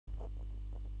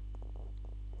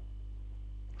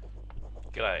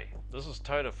G'day, this is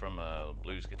Toto from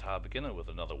Blues Guitar Beginner with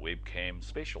another webcam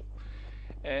special,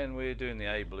 and we're doing the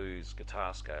A Blues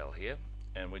guitar scale here,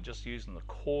 and we're just using the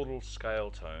chordal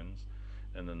scale tones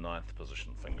in the ninth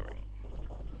position fingering.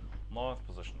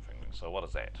 So what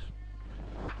is that?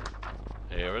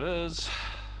 Here it is.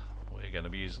 We're going to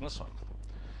be using this one,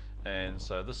 and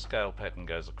so this scale pattern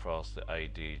goes across the A,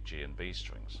 D, G and B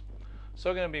strings. So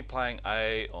we're going to be playing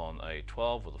A on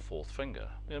A12 with the fourth finger.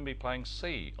 We're going to be playing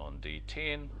C on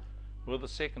D10 with the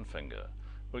second finger.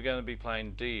 We're going to be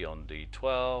playing D on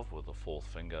D12 with the fourth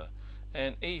finger,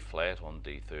 and E flat on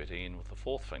D13 with the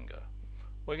fourth finger.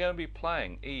 We're going to be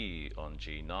playing E on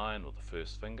G9 with the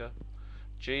first finger,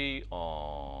 G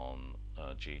on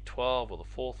G12 with the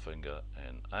fourth finger,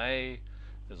 and A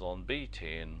is on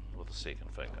B10 with the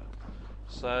second finger.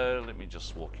 So let me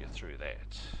just walk you through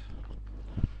that.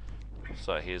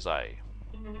 So here's A.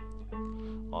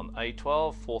 On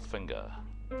A12, fourth finger.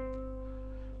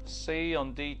 C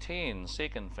on D10,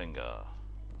 second finger.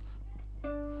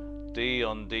 D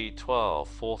on D12,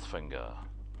 fourth finger.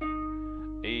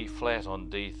 E flat on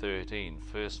D13,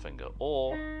 first finger.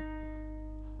 Or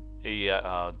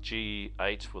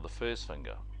G8 with the first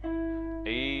finger.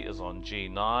 E is on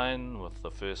G9 with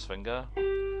the first finger.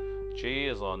 G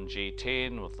is on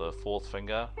G10 with the fourth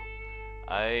finger.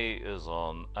 A is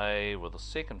on A with the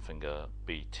second finger,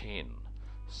 B10.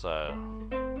 So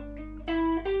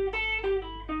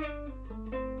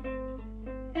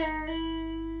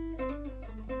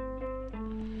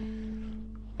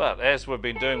but as we've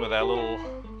been doing with our little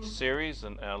series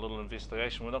and our little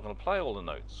investigation, we're not going to play all the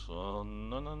notes. Oh,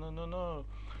 no.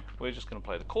 We're just going to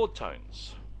play the chord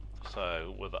tones.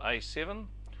 So with the A7,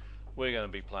 we're going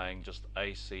to be playing just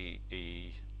A, C,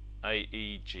 E, A,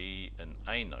 E, G and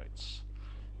A notes.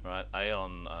 Right, A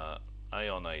on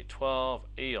A12,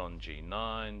 E on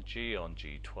G9, G on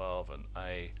G12 and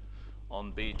A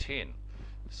on B10.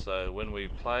 So when we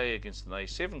play against an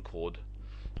A7 chord,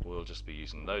 we'll just be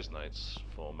using those notes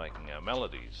for making our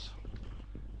melodies,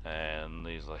 and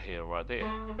these are here right there,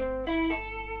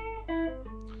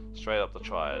 straight up the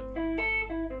triad.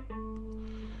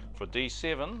 For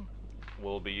D7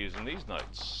 we'll be using these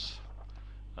notes,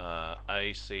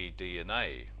 A, C, D and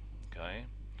A. Okay,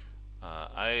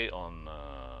 A's on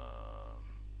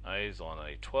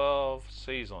A12,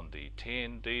 C's on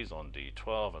D10, D's on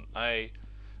D12 and A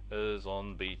is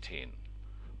on B10.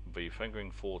 We'll be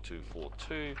fingering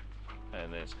 4-2-4-2,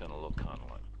 and that's going to look kind of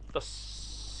like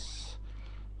this.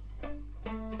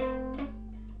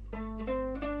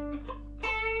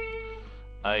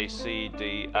 A, C,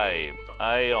 D, A.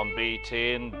 A on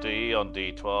B10, D on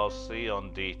D12, C on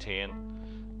D10,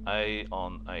 A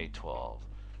on A12.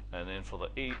 And then for the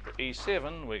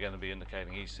E7, we're going to be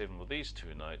indicating E7 with these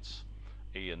two notes,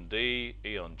 E and D,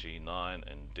 E on G9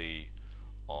 and D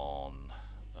on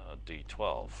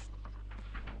D12.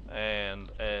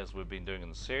 And as we've been doing in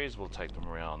the series, we'll take them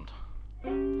around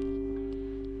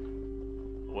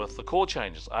with the chord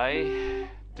changes. A,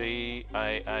 D,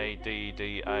 A, D,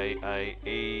 D, A,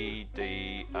 E,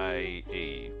 D, A,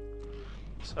 E.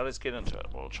 So let's get into it.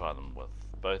 We'll try them with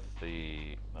both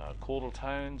the chordal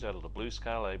tones out of the blues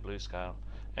scale, A blues scale,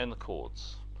 and the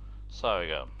chords. So we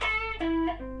go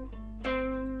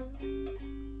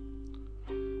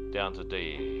down to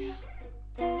D,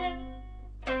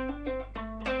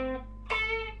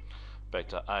 back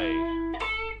to A,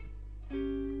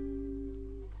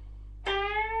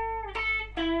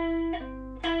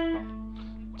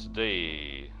 to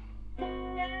D,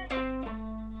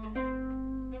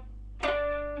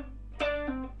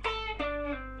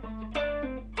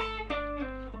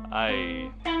 A,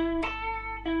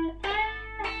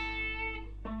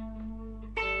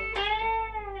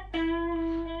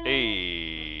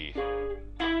 E,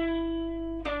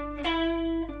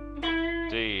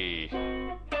 D,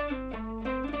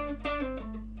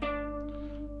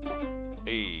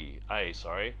 E, A,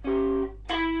 sorry,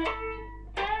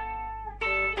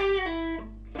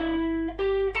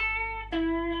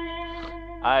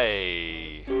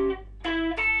 A,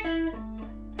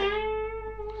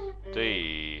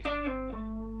 D,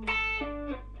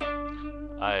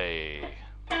 A,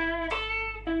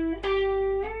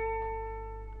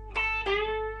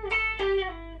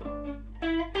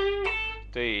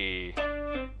 D,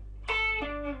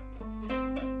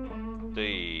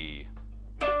 D,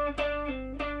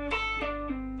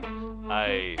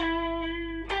 A,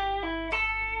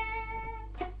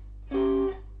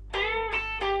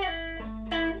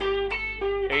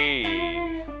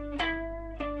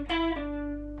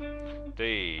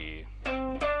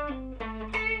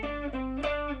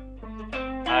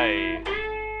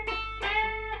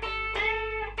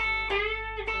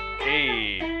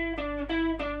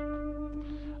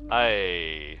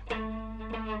 A,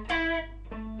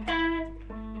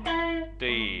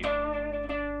 D,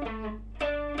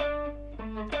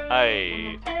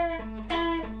 A,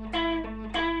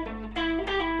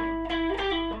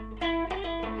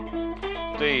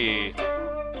 D,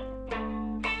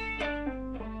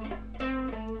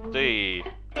 D,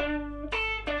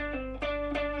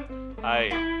 A,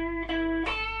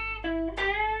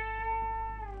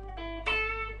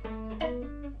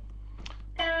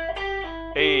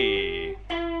 E,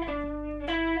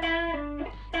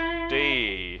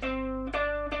 D,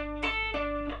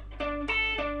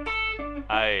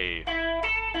 A,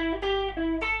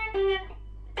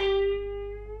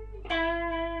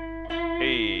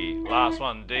 E, last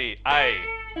one, D, A,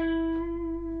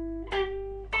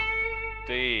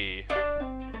 D,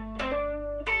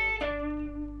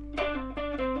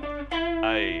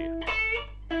 A,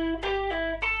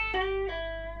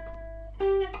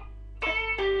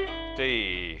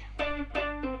 D,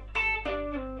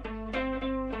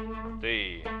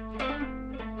 D,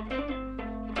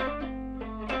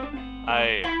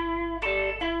 A,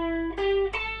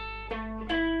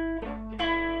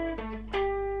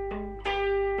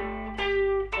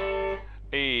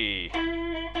 E,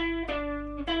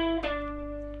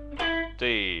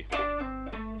 D,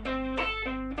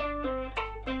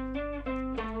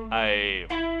 A,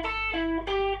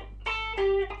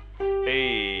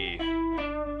 E,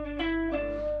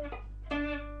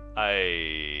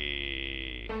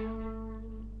 A.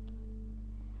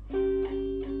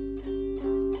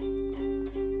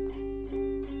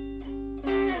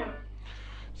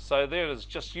 So there it is,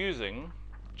 just using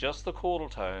just the chordal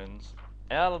tones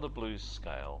out of the blues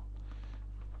scale,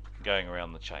 going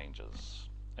around the changes,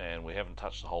 and we haven't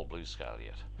touched the whole blues scale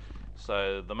yet.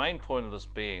 So the main point of this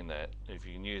being that if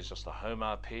you can use just the home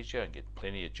arpeggio and get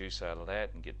plenty of juice out of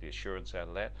that and get the assurance out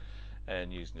of that,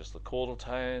 and using just the chordal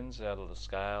tones out of the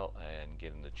scale and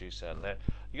getting the juice out of that,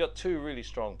 you got two really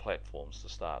strong platforms to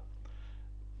start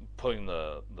putting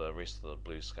the rest of the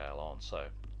blues scale on. So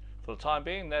for the time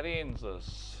being, that ends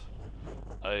this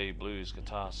A blues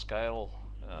guitar scale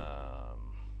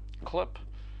clip,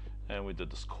 and we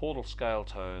did this chordal scale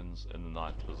tones in the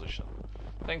 9th position.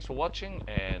 Thanks for watching,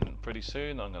 and pretty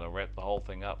soon I'm going to wrap the whole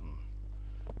thing up and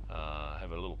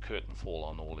have a little curtain fall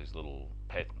on all these little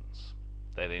patterns.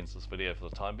 That ends this video for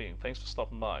the time being. Thanks for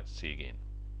stopping by. See you again.